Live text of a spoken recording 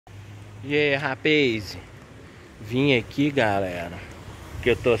E aí, rapaz, vim aqui, galera, que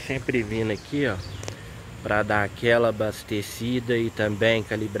eu tô sempre vindo aqui, ó, pra dar aquela abastecida e também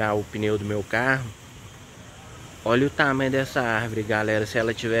calibrar o pneu do meu carro. Olha o tamanho dessa árvore, galera, se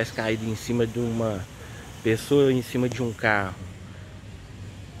ela tivesse caído em cima de uma pessoa, em cima de um carro.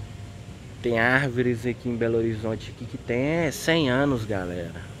 Tem árvores aqui em Belo Horizonte aqui que tem 100 anos,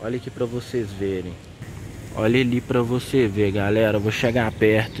 galera. Olha aqui pra vocês verem. Olha ali pra você ver, galera. Eu vou chegar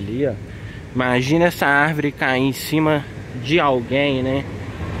perto ali, ó. Imagina essa árvore cair em cima de alguém, né?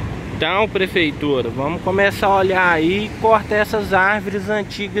 Então, prefeitura, vamos começar a olhar aí e cortar essas árvores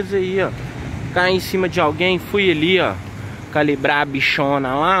antigas aí, ó. Cair em cima de alguém. Fui ali, ó, calibrar a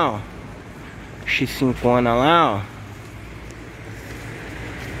bichona lá, ó, X5 lá, ó.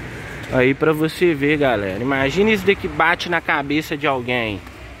 Aí pra você ver, galera. Imagina isso daqui bate na cabeça de alguém,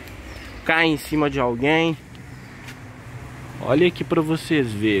 cai em cima de alguém. Olha aqui pra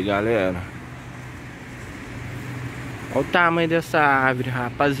vocês verem, galera. Olha o tamanho dessa árvore,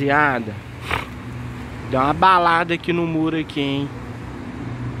 rapaziada. Deu uma balada aqui no muro aqui, hein.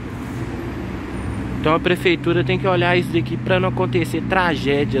 Então a prefeitura tem que olhar isso daqui pra não acontecer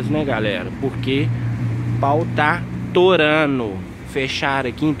tragédias, né, galera? Porque o pau tá torando. Fecharam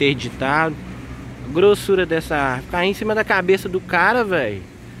aqui, interditado. A grossura dessa árvore. Cair em cima da cabeça do cara, velho.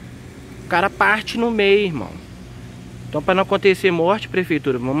 O cara parte no meio, irmão. Então pra não acontecer morte,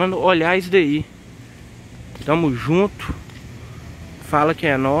 prefeitura, vamos olhar isso daí. Tamo junto. Fala que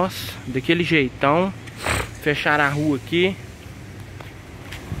é nós. Daquele jeitão. Fecharam a rua aqui.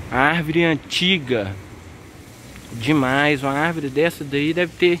 Árvore antiga demais. Uma árvore dessa daí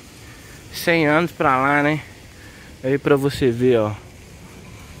deve ter 100 anos pra lá, né? Aí pra você ver, ó.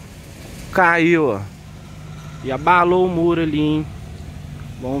 Caiu, ó. E abalou o muro ali, hein?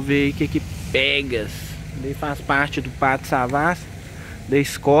 Vamos ver aí o que pegas. Daí faz parte do Pátio Savassi, da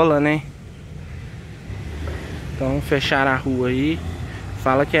escola, né? Então fecharam a rua aí.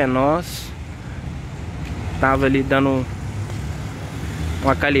 Fala que é nós. Tava ali dando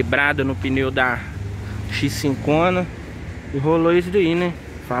uma calibrada no pneu da X5 e rolou isso daí, né?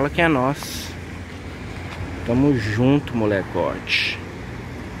 Fala que é nós. Tamo junto, molecote.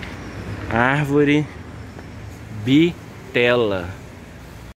 Árvore bitela.